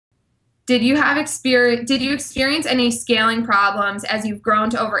Did you experience any scaling problems as you've grown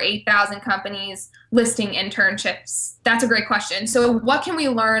to over 8,000 companies listing internships? That's a great question. So what can we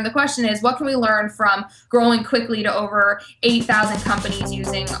learn? The question is, what can we learn from growing quickly to over 8,000 companies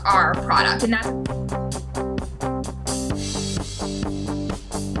using our product? And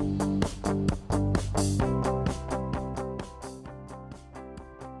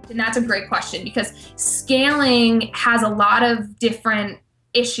that's a great question, because scaling has a lot of different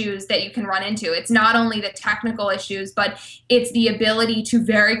issues that you can run into. It's not only the technical issues, but it's the ability to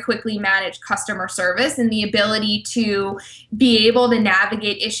very quickly manage customer service and the ability to be able to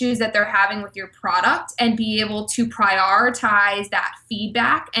navigate issues that they're having with your product and be able to prioritize that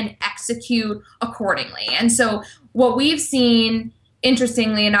feedback and execute accordingly. And so what we've seen,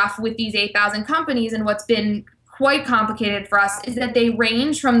 interestingly enough, with these 8,000 companies, and what's been quite complicated for us, is that they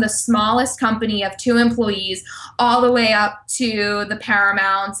range from the smallest company of 2 employees all the way up to the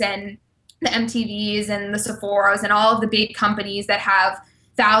Paramounts and the MTVs and the Sephoras and all of the big companies that have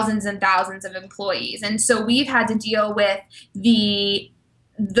thousands and thousands of employees. And so we've had to deal with the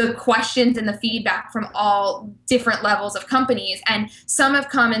questions and the feedback from all different levels of companies. And some have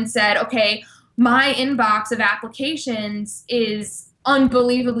come and said, okay, my inbox of applications is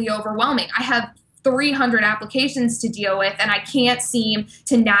unbelievably overwhelming. I have 300 applications to deal with, and I can't seem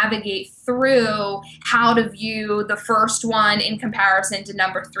to navigate through how to view the first one in comparison to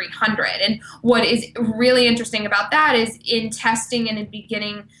number 300. And what is really interesting about that is, in testing and in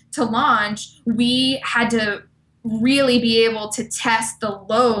beginning to launch, we had to really be able to test the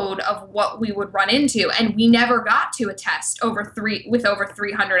load of what we would run into, and we never got to a test with over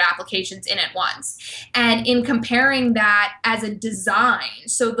 300 applications in at once. And in comparing that as a design,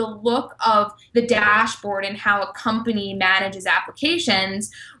 so the look of the dashboard and how a company manages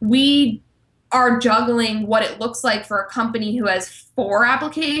applications, we are juggling what it looks like for a company who has 4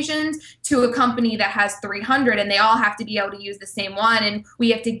 applications to a company that has 300, and they all have to be able to use the same one, and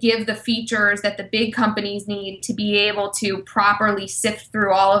we have to give the features that the big companies need to be able to properly sift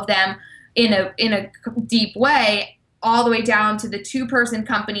through all of them in a deep way, all the way down to the 2-person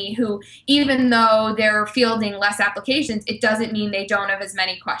company who, even though they're fielding less applications, it doesn't mean they don't have as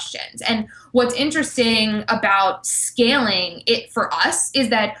many questions. And what's interesting about scaling it for us is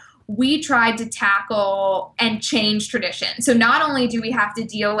that we tried to tackle and change tradition. So not only do we have to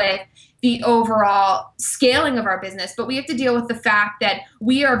deal with the overall scaling of our business, but we have to deal with the fact that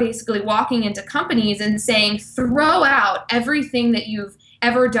we are basically walking into companies and saying, throw out everything that you've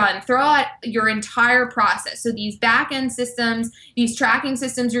ever done. Throw out your entire process. So these back-end systems, these tracking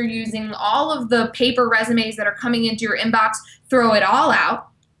systems you're using, all of the paper resumes that are coming into your inbox, throw it all out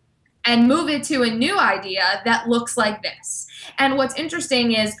and move it to a new idea that looks like this. And what's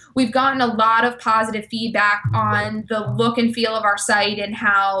interesting is we've gotten a lot of positive feedback on the look and feel of our site and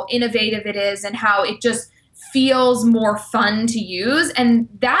how innovative it is and how it just feels more fun to use, and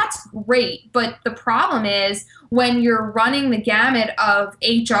that's great. But the problem is, when you're running the gamut of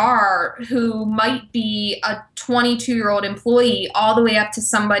HR, who might be a 22-year-old employee all the way up to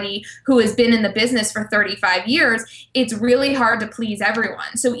somebody who has been in the business for 35 years, it's really hard to please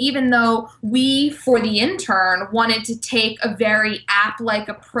everyone. So even though we, for the intern, wanted to take a very app-like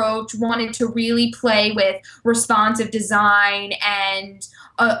approach, wanted to really play with responsive design and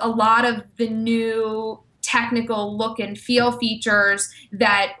a lot of the new technical look and feel features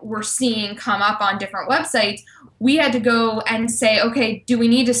that we're seeing come up on different websites, we had to go and say, okay, do we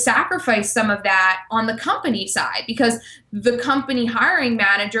need to sacrifice some of that on the company side? Because the company hiring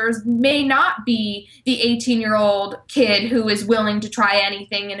managers may not be the 18-year-old kid who is willing to try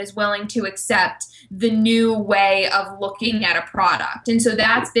anything and is willing to accept the new way of looking at a product. And so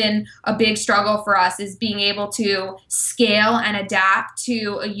that's been a big struggle for us, is being able to scale and adapt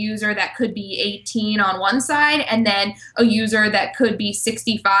to a user that could be 18 on one side and then a user that could be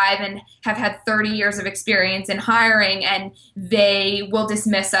 65 and have had 30 years of experience in hiring, and they will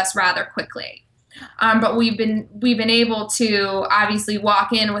dismiss us rather quickly. But we've been able to obviously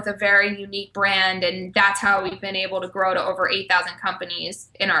walk in with a very unique brand, and that's how we've been able to grow to over 8,000 companies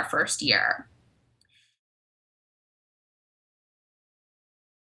in our first year.